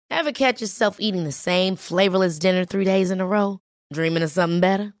Ever catch yourself eating the same flavorless dinner 3 days in a row? Dreaming of something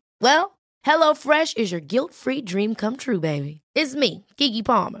better? Well, HelloFresh is your guilt-free dream come true, baby. It's me, Keke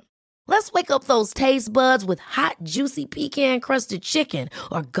Palmer. Let's wake up those taste buds with hot, juicy pecan-crusted chicken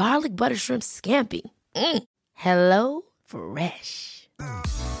or garlic butter shrimp scampi. Hello Fresh.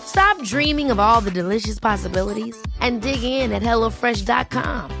 Stop dreaming of all the delicious possibilities and dig in at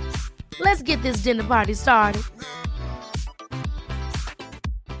HelloFresh.com. Let's get this dinner party started.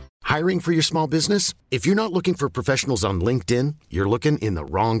 Hiring for your small business? If you're not looking for professionals on LinkedIn, you're looking in the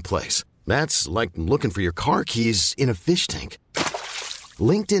wrong place. That's like looking for your car keys in a fish tank.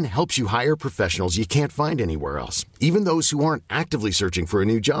 LinkedIn helps you hire professionals you can't find anywhere else, even those who aren't actively searching for a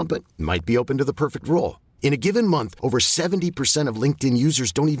new job but might be open to the perfect role. In a given month, over 70% of LinkedIn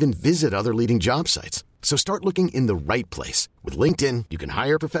users don't even visit other leading job sites. So start looking in the right place. With LinkedIn, you can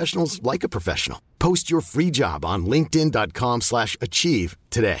hire professionals like a professional. Post your free job on linkedin.com/achieve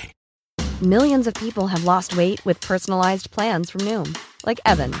today. Millions of people have lost weight with personalized plans from Noom. Like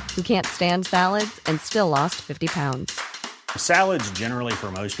Evan, who can't stand salads and still lost 50 pounds. Salads generally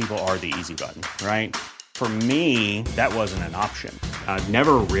for most people are the easy button, right? For me, that wasn't an option. I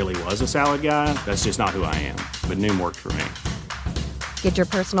never really was a salad guy. That's just not who I am. But Noom worked for me. Get your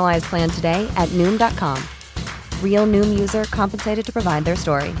personalized plan today at Noom.com. Real Noom user compensated to provide their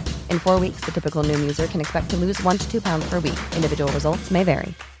story. In 4 weeks, the typical Noom user can expect to lose 1 to 2 pounds per week. Individual results may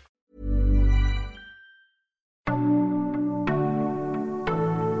vary.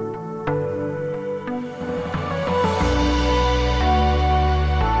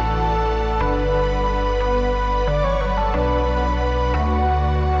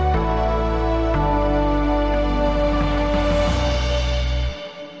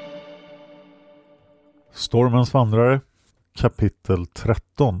 Stormens vandrare, kapitel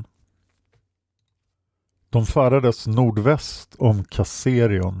 13. De färdades nordväst om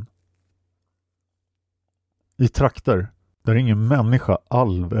Kasserion. I trakter där ingen människa,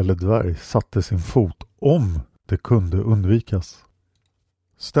 alv eller dvärg satte sin fot om det kunde undvikas.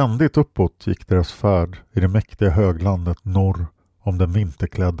 Ständigt uppåt gick deras färd i det mäktiga höglandet norr om den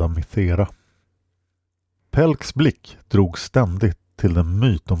vinterklädda Mithera. Pelks blick drog ständigt till den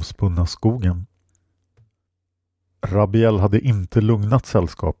mytomspunna skogen. Rabiel hade inte lugnat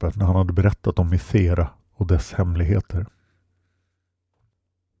sällskapet när han hade berättat om Mithera och dess hemligheter.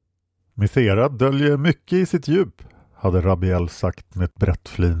 Mithera döljer mycket i sitt djup, hade Rabiel sagt med ett brett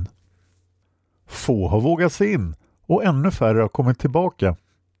flin. Få har vågat sig in och ännu färre har kommit tillbaka.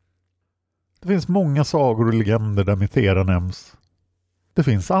 Det finns många sagor och legender där Mithera nämns. Det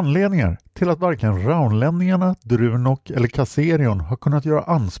finns anledningar till att varken raunlänningarna, Drunok eller Kasserion har kunnat göra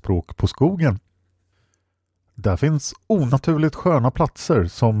anspråk på skogen. Där finns onaturligt sköna platser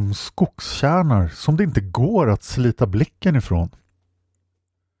som skogskärnar som det inte går att slita blicken ifrån.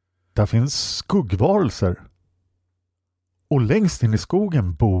 Där finns skuggvarelser. Och längst in i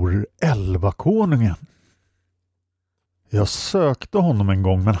skogen bor Elvakonungen. Jag sökte honom en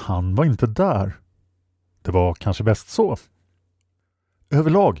gång men han var inte där. Det var kanske bäst så.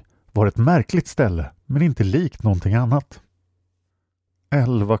 Överlag var det ett märkligt ställe men inte likt någonting annat.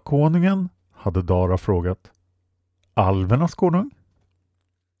 Elvakonungen, hade Dara frågat. Alvernas konung?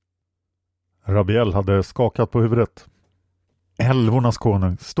 Rabiel hade skakat på huvudet. Älvornas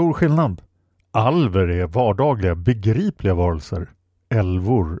konung, stor skillnad. Alver är vardagliga, begripliga varelser.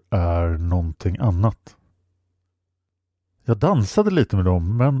 Älvor är någonting annat. Jag dansade lite med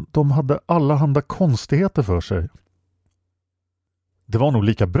dem, men de hade allehanda konstigheter för sig. Det var nog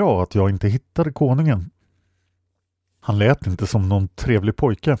lika bra att jag inte hittade konungen. Han lät inte som någon trevlig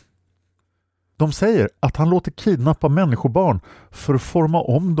pojke. De säger att han låter kidnappa människobarn för att forma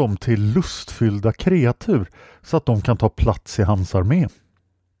om dem till lustfyllda kreatur så att de kan ta plats i hans armé.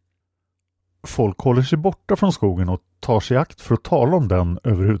 Folk håller sig borta från skogen och tar sig i akt för att tala om den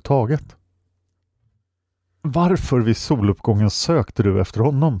överhuvudtaget. Varför vid soluppgången sökte du efter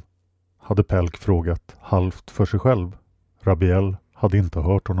honom? Hade Pelk frågat, halvt för sig själv. Rabiel hade inte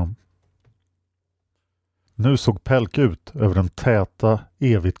hört honom. Nu såg Pelk ut över den täta,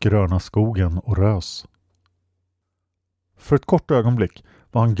 evigt gröna skogen och rös. För ett kort ögonblick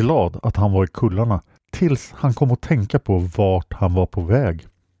var han glad att han var i kullarna tills han kom att tänka på vart han var på väg.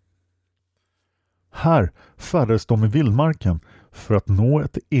 Här färdades de i vildmarken för att nå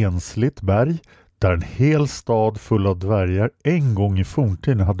ett ensligt berg där en hel stad full av dvärgar en gång i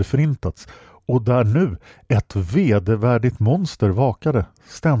forntiden hade förintats och där nu ett vedervärdigt monster vakade,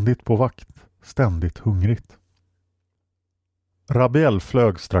 ständigt på vakt, ständigt hungrigt. Rabiel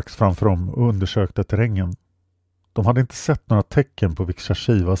flög strax framför dem och undersökte terrängen. De hade inte sett några tecken på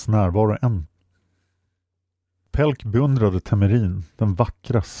Vikshashivas närvaro än. Pelk beundrade Temerin, den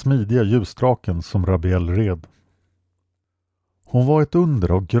vackra, smidiga ljusdraken som Rabiel red. Hon var ett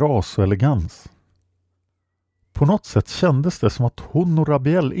under av gras och elegans. På något sätt kändes det som att hon och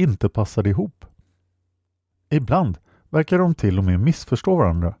Rabiel inte passade ihop. Ibland verkar de till och med missförstå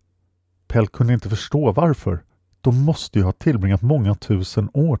varandra. Pelk kunde inte förstå varför. De måste ju ha tillbringat många tusen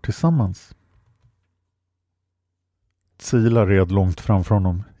år tillsammans. Sila red långt framför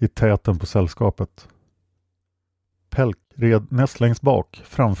honom i täten på sällskapet. Pelk red näst längst bak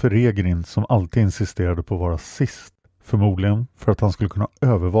framför Regrin som alltid insisterade på att vara sist. Förmodligen för att han skulle kunna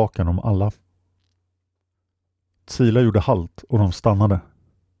övervaka dem alla. Sila gjorde halt och de stannade.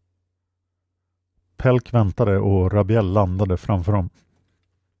 Pelk väntade och Rabiel landade framför dem.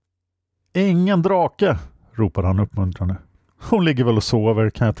 Ingen drake, ropade han uppmuntrande. Hon ligger väl och sover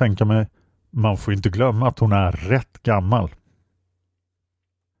kan jag tänka mig. Man får inte glömma att hon är rätt gammal.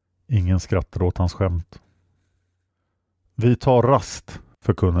 Ingen skrattade åt hans skämt. Vi tar rast,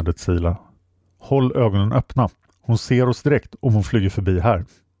 förkunnade Sila. Håll ögonen öppna. Hon ser oss direkt om hon flyger förbi här.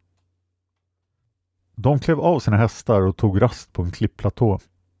 De klev av sina hästar och tog rast på en klippplatå.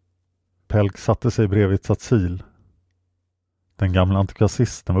 Pelk satte sig bredvid Tsatzil. Den gamla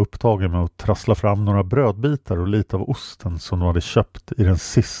antikvasisten var upptagen med att trassla fram några brödbitar och lite av osten som de hade köpt i den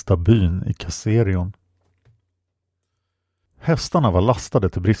sista byn i Kasserion. Hästarna var lastade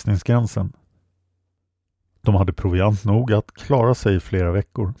till bristningsgränsen. De hade proviant nog att klara sig i flera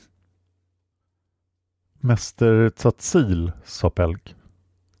veckor. Mäster Tsatzil, sa Pelk.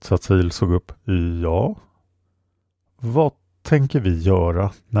 Tsatzil såg upp. Ja. Vad tänker vi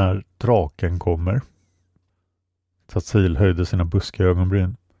göra när draken kommer? Tsatzil höjde sina buskiga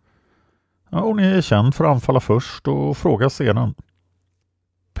ögonbryn. Ja, hon är känd för att anfalla först och fråga sedan.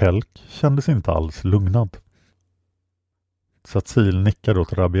 Pelk kändes inte alls lugnad. Tsatzil nickade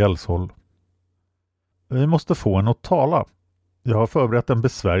åt Rabiels håll. Vi måste få henne att tala. Jag har förberett en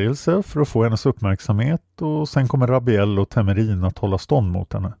besvärjelse för att få hennes uppmärksamhet och sen kommer Rabiel och Temerin att hålla stånd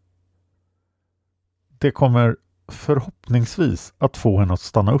mot henne. Det kommer förhoppningsvis att få henne att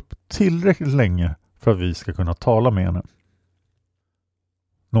stanna upp tillräckligt länge för att vi ska kunna tala med henne.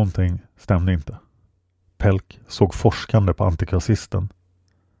 Någonting stämde inte. Pelk såg forskande på antikvasisten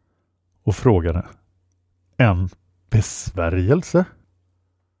och frågade. En besvärjelse?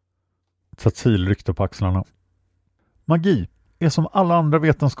 Tsatzil ryckte på axlarna. Magi är som alla andra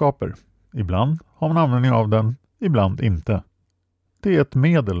vetenskaper. Ibland har man användning av den, ibland inte. Det är ett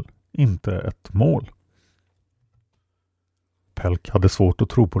medel, inte ett mål. Pelk hade svårt att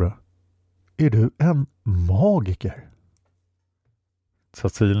tro på det. Är du en magiker?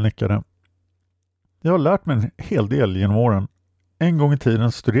 Tsatzil nickade. Jag har lärt mig en hel del genom åren. En gång i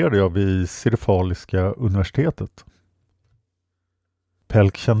tiden studerade jag vid Sirfaliska universitetet.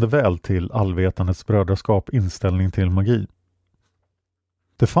 Pelk kände väl till allvetandets brödraskap inställning till magi.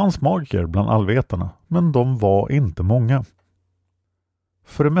 Det fanns magiker bland allvetarna, men de var inte många.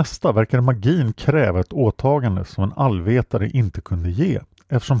 För det mesta verkade magin kräva ett åtagande som en allvetare inte kunde ge,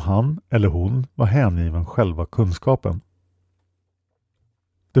 eftersom han eller hon var hängiven själva kunskapen.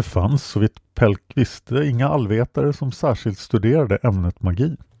 Det fanns, så vitt Pelk visste, inga allvetare som särskilt studerade ämnet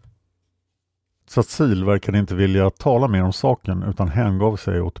magi. Tsatzil verkade inte vilja tala mer om saken utan hängav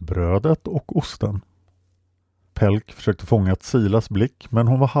sig åt brödet och osten. Pelk försökte fånga Silas blick, men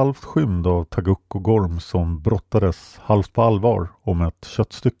hon var halvt skymd av Taguk och Gorm som brottades halvt på allvar om ett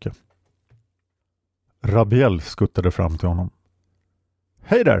köttstycke. Rabiel skuttade fram till honom.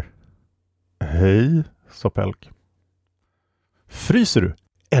 Hej där! Hej, sa Pelk. Fryser du?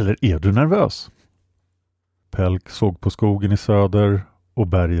 Eller är du nervös? Pelk såg på skogen i söder och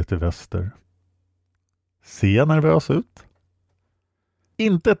berget i väster. Ser jag nervös ut?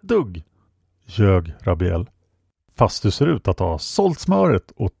 Inte ett dugg, ljög Rabiel. Fast du ser ut att ha sålt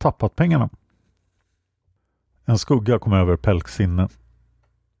smöret och tappat pengarna. En skugga kom över Pelks sinne.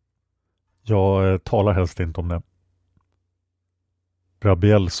 Jag talar helst inte om det.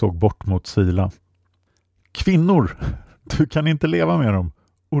 Rabiel såg bort mot Sila. Kvinnor! Du kan inte leva med dem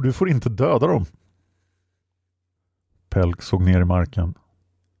och du får inte döda dem. Pelk såg ner i marken.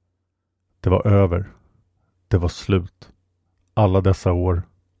 Det var över. Det var slut. Alla dessa år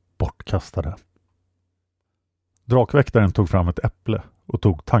bortkastade. Drakväktaren tog fram ett äpple och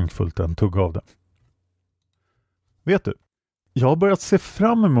tog tankfullt en tugg av det. Vet du, jag har börjat se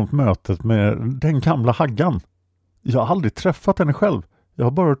fram emot mötet med den gamla haggan. Jag har aldrig träffat henne själv. Jag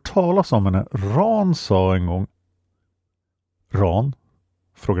har bara hört talas om henne. Ran sa en gång. Ran?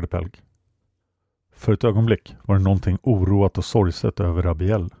 Frågade Pelk. För ett ögonblick var det någonting oroat och sorgset över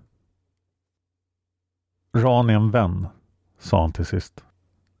Rabiel. Ran är en vän, sa han till sist.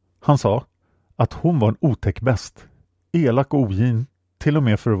 Han sa att hon var en otäck bäst, elak och ogin, till och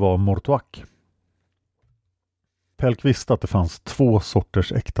med för att vara Mortuak. Pelk visste att det fanns 2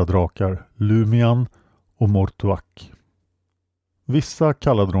 sorters äkta drakar, Lumian och Mortuak. Vissa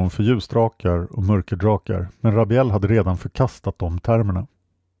kallade dem för ljusdrakar och mörkerdrakar, men Rabiel hade redan förkastat de termerna.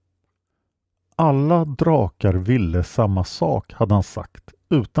 Alla drakar ville samma sak, hade han sagt,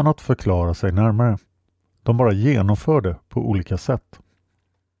 utan att förklara sig närmare. De bara genomförde på olika sätt.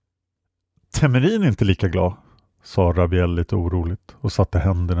 Temerin är inte lika glad, sa Rabiel lite oroligt och satte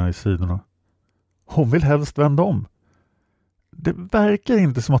händerna i sidorna. Hon vill helst vända om. Det verkar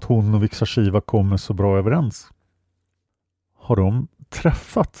inte som att hon och Vixashiva kommer så bra överens. Har de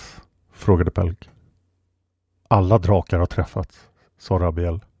träffats? Frågade Pelk. Alla drakar har träffats, sa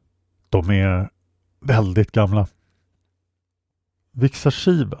Rabiel. De är väldigt gamla.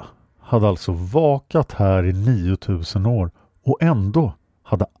 Vixashiva hade alltså vakat här i 9000 år och ändå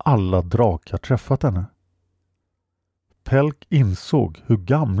hade alla drakar träffat henne. Pelk insåg hur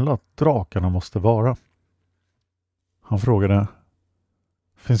gamla drakarna måste vara. Han frågade: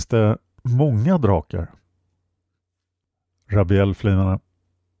 finns det många drakar? Rabiel flinade.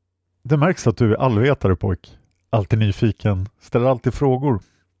 Det märks att du är allvetare, pojk. Alltid nyfiken, ställer alltid frågor.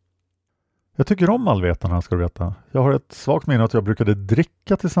 Jag tycker om allvetarna, ska du veta. Jag har ett svagt minne att jag brukade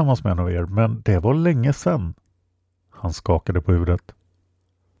dricka tillsammans med en av er, men det var länge sedan. Han skakade på huvudet.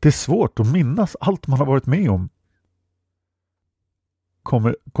 Det är svårt att minnas allt man har varit med om.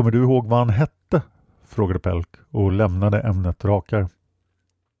 Kommer du ihåg vad han hette? Frågade Pelk och lämnade ämnet drakar.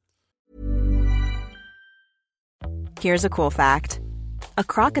 Here's a cool fact. A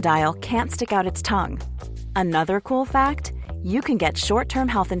crocodile can't stick out its tongue. Another cool fact, you can get short-term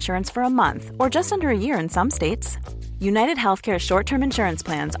health insurance for a month or just under a year in some states. United Healthcare short-term insurance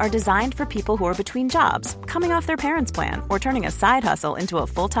plans are designed for people who are between jobs, coming off their parents' plan, or turning a side hustle into a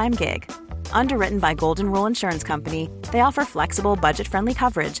full-time gig. Underwritten by Golden Rule Insurance Company, they offer flexible, budget-friendly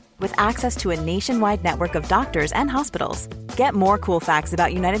coverage with access to a nationwide network of doctors and hospitals. Get more cool facts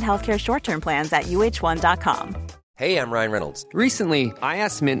about United Healthcare short-term plans at uh1.com. Hey, I'm Ryan Reynolds. Recently, I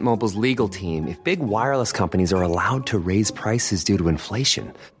asked Mint Mobile's legal team if big wireless companies are allowed to raise prices due to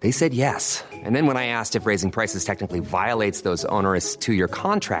inflation. They said yes. And then when I asked if raising prices technically violates those onerous 2-year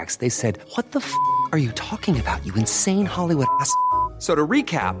contracts, they said, what the f*** are you talking about, you insane Hollywood ass? So to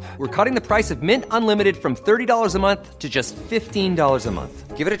recap, we're cutting the price of Mint Unlimited from $30 a month to just $15 a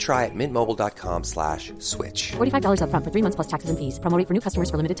month. Give it a try at mintmobile.com/switch. $45 up front for 3 months plus taxes and fees. Promo rate for new customers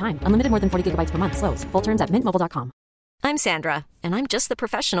for limited time. Unlimited more than 40 gigabytes per month. Slows full terms at mintmobile.com. I'm Sandra, and I'm just the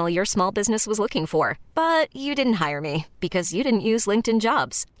professional your small business was looking for. But you didn't hire me because you didn't use LinkedIn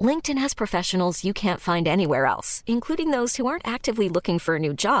Jobs. LinkedIn has professionals you can't find anywhere else, including those who aren't actively looking for a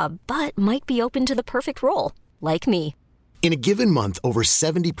new job, but might be open to the perfect role, like me. In a given month, over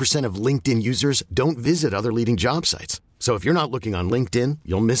 70% of LinkedIn users don't visit other leading job sites. So if you're not looking on LinkedIn,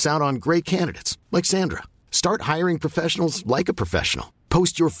 you'll miss out on great candidates like Sandra. Start hiring professionals like a professional.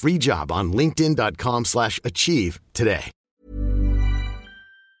 Post your free job on linkedin.com/achieve today.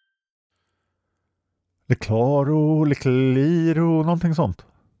 Leclaro, någonting sånt.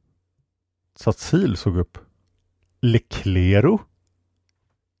 Satsil såg upp.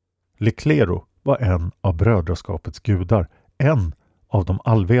 Leclaro var en av brödraskapets gudar. En av de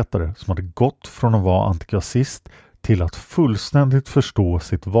allvetare som hade gått från att vara antikvasist till att fullständigt förstå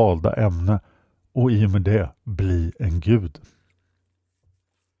sitt valda ämne och i och med det bli en gud.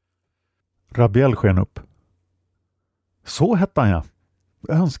 Rabiel sken upp. Så hette han, ja.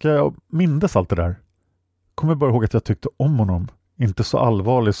 Jag önskar jag mindes allt det där. Kommer bara ihåg att jag tyckte om honom. Inte så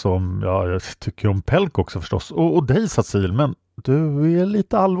allvarlig som jag tycker om Pelk också förstås. Och dig, Satsil, men du är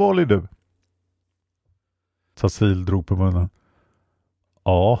lite allvarlig du. Satsil drog på munnen.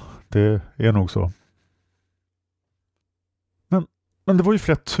 Ja, det är nog så. Men det var ju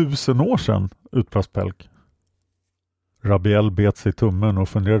flera 1000 år sedan, utbrast Pelk. Rabiel bet sig i tummen och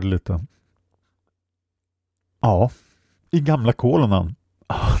funderade lite. Ja, i gamla Kolonan.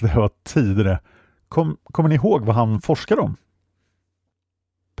 Det var tidigare. Kommer ni ihåg vad han forskade om?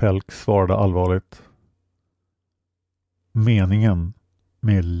 Pelk svarade allvarligt. Meningen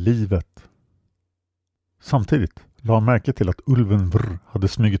med livet. Samtidigt la han märke till att ulven hade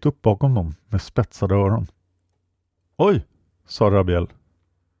smygit upp bakom dem med spetsade öron. Oj, sa Rabiel.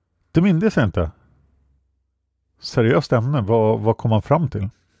 Det mindes jag inte. Seriöst ämne, vad kom han fram till?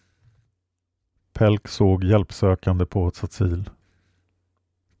 Pelk såg hjälpsökande på Satsil.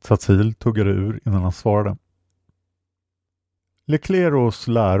 Satsil tuggade ur innan han svarade. Lecleros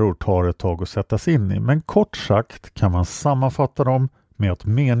läror tar ett tag att sättas in i, men kort sagt kan man sammanfatta dem med att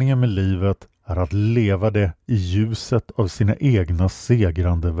meningen med livet är att leva det i ljuset av sina egna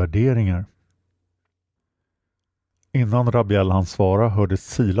segrande värderingar. Innan Rabiel hann svara hördes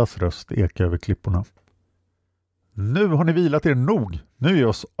Silas röst eka över klipporna. Nu har ni vilat er nog, nu är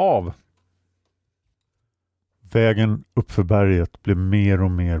oss av! Vägen uppför berget blev mer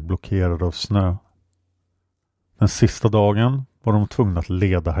och mer blockerad av snö. Den sista dagen var de tvungna att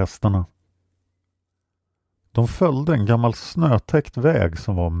leda hästarna. De följde en gammal snötäckt väg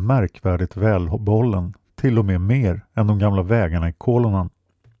som var märkvärdigt välbehållen, till och med mer än de gamla vägarna i Kolonan.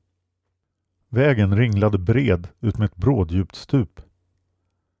 Vägen ringlade bred ut med ett bråddjupt stup.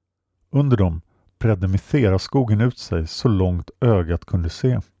 Under dem bredde Mithera-skogen ut sig så långt ögat kunde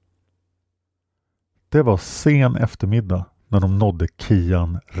se. Det var sen eftermiddag när de nådde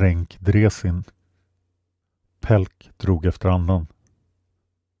Kian Renk Dresin. Pelk drog efter andan.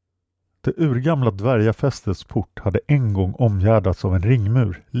 Det urgamla dvärgafästets port hade en gång omgärdats av en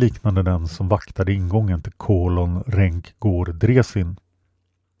ringmur liknande den som vaktade ingången till Kolon Renk Gård Dresin.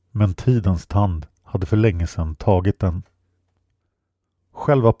 Men tidens tand hade för länge sedan tagit den.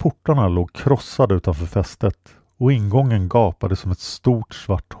 Själva portarna låg krossade utanför fästet och ingången gapade som ett stort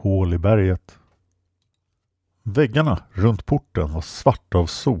svart hål i berget. Väggarna runt porten var svarta av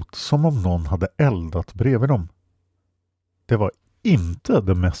sot som om någon hade eldat bredvid dem. Det var inte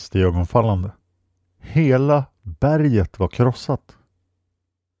det mest ögonfallande. Hela berget var krossat.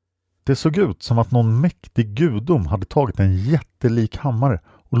 Det såg ut som att någon mäktig gudom hade tagit en jättelik hammare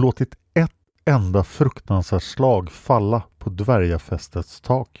och låtit ett enda fruktansvärt slag falla på dvärgafästets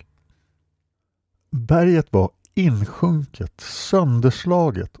tak. Berget var insjunket,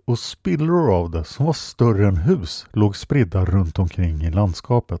 sönderslaget och spillror av det som var större än hus låg spridda runt omkring i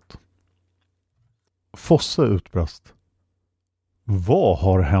landskapet. Fosse utbrast. Vad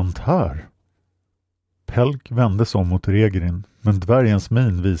har hänt här? Pelk vände sig om mot Regrin, men dvärgens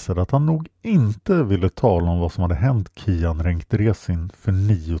min visade att han nog inte ville tala om vad som hade hänt Kian Renk Dresin för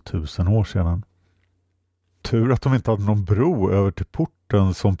 9000 år sedan. Tur att de inte hade någon bro över till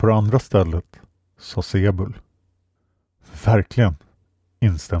porten som på det andra stället, sa Sebul. Verkligen,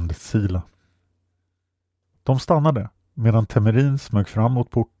 instämde Sila. De stannade medan Temerin smög fram mot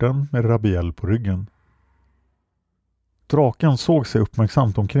porten med Rabiel på ryggen. Draken såg sig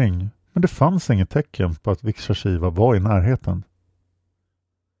uppmärksamt omkring, men det fanns inget tecken på att Vikshashiva var i närheten.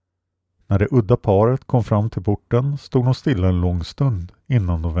 När det udda paret kom fram till porten stod de stilla en lång stund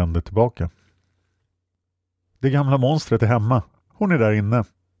innan de vände tillbaka. Det gamla monstret är hemma. Hon är där inne,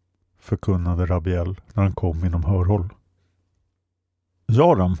 förkunnade Rabiel när han kom inom hörhåll.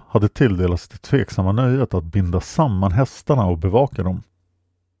 Jaram hade tilldelats det tveksamma nöjet att binda samman hästarna och bevaka dem.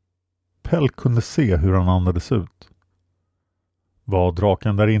 Pelk kunde se hur han andades ut. Var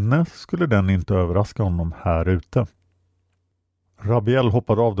draken där inne skulle den inte överraska honom här ute. Rabiel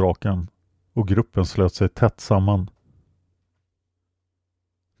hoppade av draken och gruppen slöt sig tätt samman.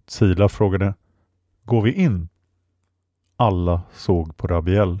 Sila frågade, går vi in? Alla såg på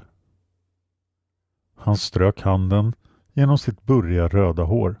Rabiel. Han strök handen genom sitt burriga röda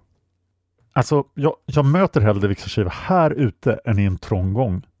hår. Alltså, jag möter hellre Vikshashiva här ute än i en trång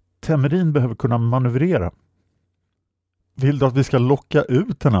gång. Temerin behöver kunna manövrera. Vill du att vi ska locka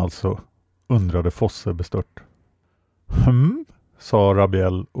ut henne alltså? Undrade Fosse bestört. Sa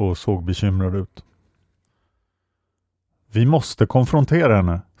Rabiel och såg bekymrad ut. Vi måste konfrontera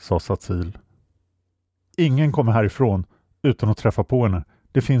henne, sa Satsil. Ingen kommer härifrån utan att träffa på henne.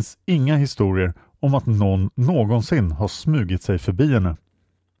 Det finns inga historier om att någon någonsin har smugit sig förbi henne.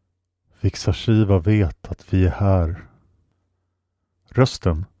 Vikshashiva vet att vi är här.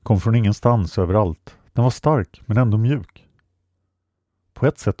 Rösten kom från ingenstans överallt. Den var stark men ändå mjuk. På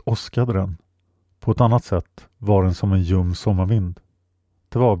ett sätt åskade den. På ett annat sätt var den som en ljum sommarvind.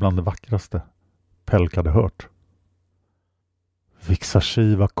 Det var bland det vackraste Pelk hade hört.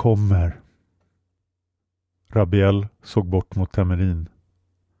 Vikshashiva kommer. Rabiel såg bort mot Temerin.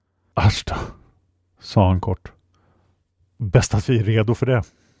 Ashta, sa han kort. Bäst att vi är redo för det.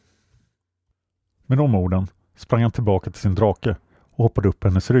 Med de orden sprang han tillbaka till sin drake och hoppade upp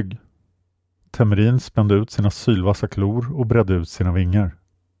hennes rygg. Temerin spände ut sina sylvassa klor och bredde ut sina vingar.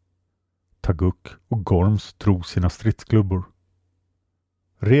 Taguk och Gorms drog sina stridsklubbor.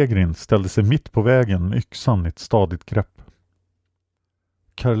 Regrin ställde sig mitt på vägen med yxan i ett stadigt grepp.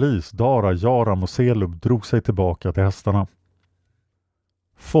 Karlis, Dara, Jaram och Selub drog sig tillbaka till hästarna.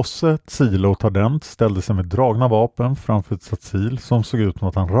 Fosse, Sila och Tardent ställde sig med dragna vapen framför Satsil som såg ut som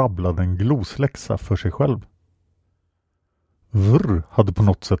att han rabblade en glosläxa för sig själv. Vrr hade på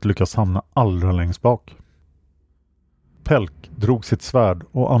något sätt lyckats hamna allra längst bak. Pelk drog sitt svärd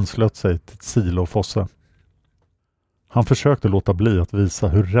och anslöt sig till Sila och Fosse. Han försökte låta bli att visa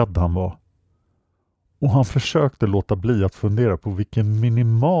hur rädd han var. Och han försökte låta bli att fundera på vilken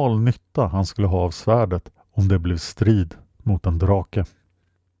minimal nytta han skulle ha av svärdet om det blev strid mot en drake.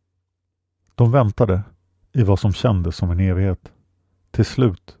 De väntade i vad som kändes som en evighet. Till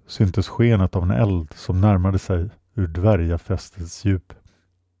slut syntes skenet av en eld som närmade sig ur dvärgafästets djup.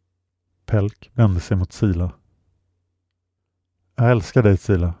 Pelk vände sig mot Sila. Jag älskar dig,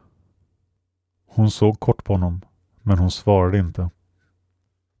 Sila. Hon såg kort på honom, men hon svarade inte.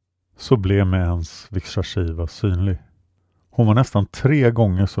 Så blev med ens Vikshashiva synlig. Hon var nästan 3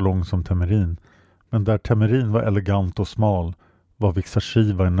 gånger så lång som Temerin, men där Temerin var elegant och smal var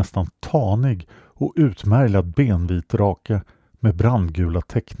Vikshashiva en nästan tanig och utmärglad benvit drake med brandgula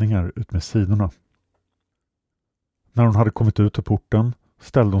teckningar ut med sidorna. När hon hade kommit ut ur porten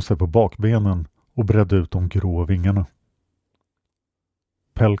ställde hon sig på bakbenen och bredde ut de grå vingarna.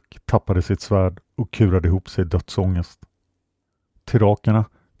 Pelk tappade sitt svärd och kurade ihop sig dödsångest. Tirakerna,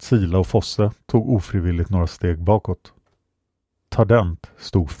 Sila och Fosse tog ofrivilligt några steg bakåt. Tardent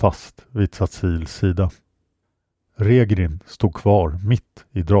stod fast vid Tsatsils sida. Regrin stod kvar mitt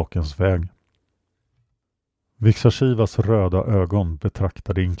i drakens väg. Vikshashivas röda ögon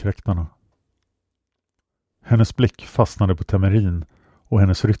betraktade inkräktarna. Hennes blick fastnade på Temerin och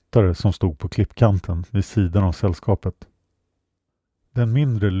hennes ryttare som stod på klippkanten vid sidan av sällskapet. Den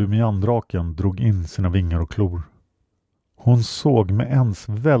mindre Lumiandraken drog in sina vingar och klor. Hon såg med ens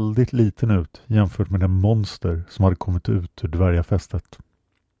väldigt liten ut jämfört med den monster som hade kommit ut ur dvärgafästet.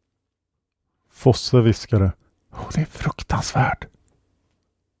 Fosse viskade: hon är fruktansvärd.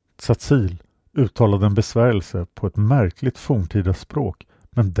 Tsatsil uttalade en besvärjelse på ett märkligt forntida språk,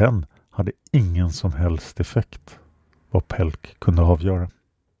 men den hade ingen som helst effekt, vad Pelk kunde avgöra.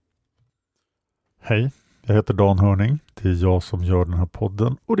 Hej, jag heter Dan Hörning. Det är jag som gör den här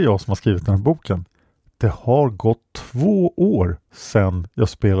podden och det är jag som har skrivit den här boken. Det har gått 2 år sedan jag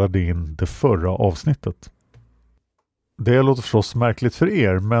spelade in det förra avsnittet. Det låter förstås märkligt för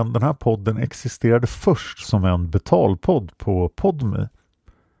er, men den här podden existerade först som en betalpodd på Podme.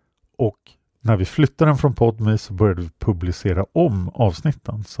 Och när vi flyttade den från Podme så började vi publicera om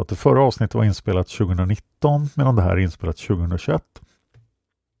avsnitten. Så att det förra avsnittet var inspelat 2019 medan det här är inspelat 2021.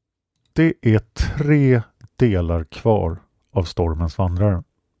 Det är 3 delar kvar av Stormens vandrare.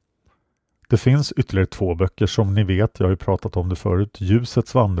 Det finns ytterligare 2 böcker som ni vet, jag har ju pratat om det förut,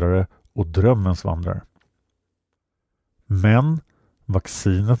 Ljusets vandrare och Drömmens vandrare. Men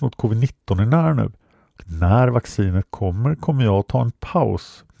vaccinet mot covid-19 är nära nu. När vaccinet kommer jag ta en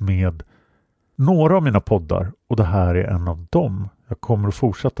paus med några av mina poddar och det här är en av dem. Jag kommer att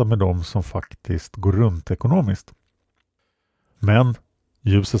fortsätta med dem som faktiskt går runt ekonomiskt. Men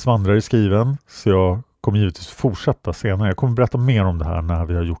Ljusets vandrare är skriven så jag kommer givetvis fortsätta senare. Jag kommer berätta mer om det här när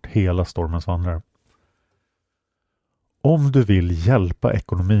vi har gjort hela Stormens vandrare. Om du vill hjälpa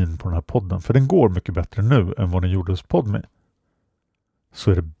ekonomin på den här podden, för den går mycket bättre nu än vad den gjorde hos Podme,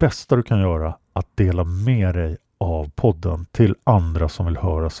 så är det bästa du kan göra att dela med dig av podden till andra som vill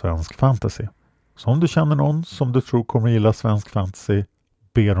höra svensk fantasy. Så om du känner någon som du tror kommer gilla svensk fantasy,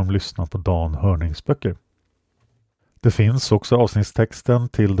 be dem lyssna på Dan Hörnings böcker. Det finns också avsnittstexten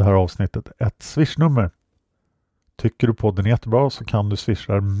till det här avsnittet ett swishnummer. Tycker du podden är jättebra så kan du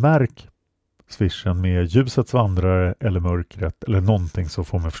swisha. Märk swishen med Ljusets vandrare eller Mörkret eller någonting så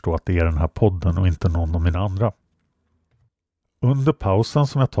får man förstå att det är den här podden och inte någon av mina andra. Under pausen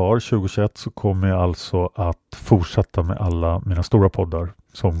som jag tar 2021 så kommer jag alltså att fortsätta med alla mina stora poddar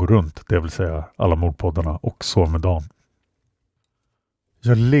som går runt, det vill säga alla mordpoddarna och Så med Dan.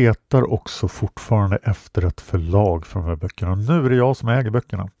 Jag letar också fortfarande efter ett förlag för de här böckerna. Nu är det jag som äger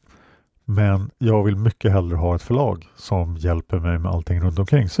böckerna. Men jag vill mycket hellre ha ett förlag som hjälper mig med allting runt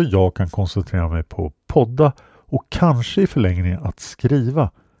omkring så jag kan koncentrera mig på podda och kanske i förlängningen att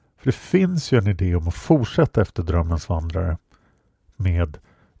skriva. För det finns ju en idé om att fortsätta efter Drömmens vandrare med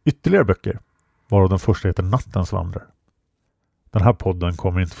ytterligare böcker, varav den första heter Nattens vandrare. Den här podden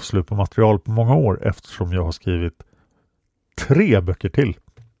kommer inte få slut på material på många år eftersom jag har skrivit 3 böcker till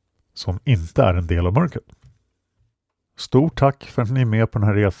som inte är en del av mörkret. Stort tack för att ni är med på den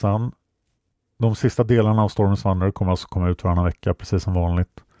här resan. De sista delarna av Stormens vandrare kommer alltså komma ut varannan vecka precis som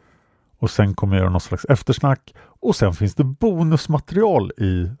vanligt. Och sen kommer jag göra något slags eftersnack. Och sen finns det bonusmaterial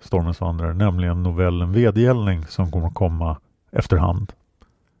i Stormens vandrare, nämligen novellen Vedergällning som kommer komma efterhand.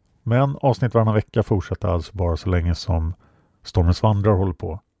 Men avsnitt varannan vecka fortsätter alltså bara så länge som Stormens vandrare håller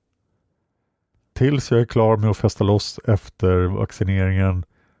på. Tills jag är klar med att fästa loss efter vaccineringen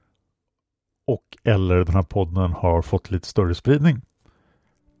och eller den här podden har fått lite större spridning.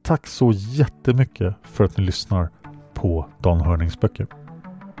 Tack så jättemycket för att ni lyssnar på Dan Hörnings böcker.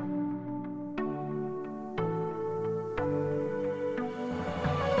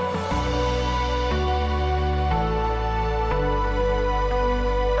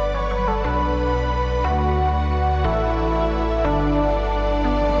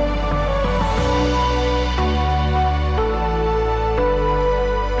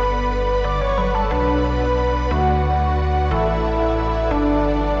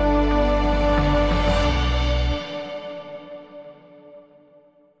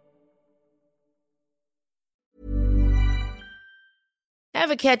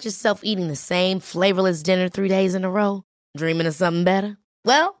 Ever catch yourself eating the same flavorless dinner 3 days in a row? Dreaming of something better?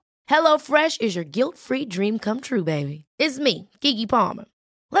 Well, HelloFresh is your guilt-free dream come true, baby. It's me, Keke Palmer.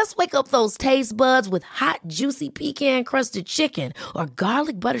 Let's wake up those taste buds with hot, juicy pecan-crusted chicken or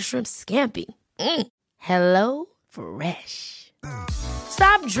garlic butter shrimp scampi. Hello Fresh.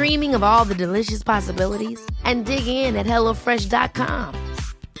 Stop dreaming of all the delicious possibilities and dig in at HelloFresh.com.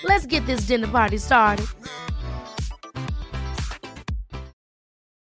 Let's get this dinner party started.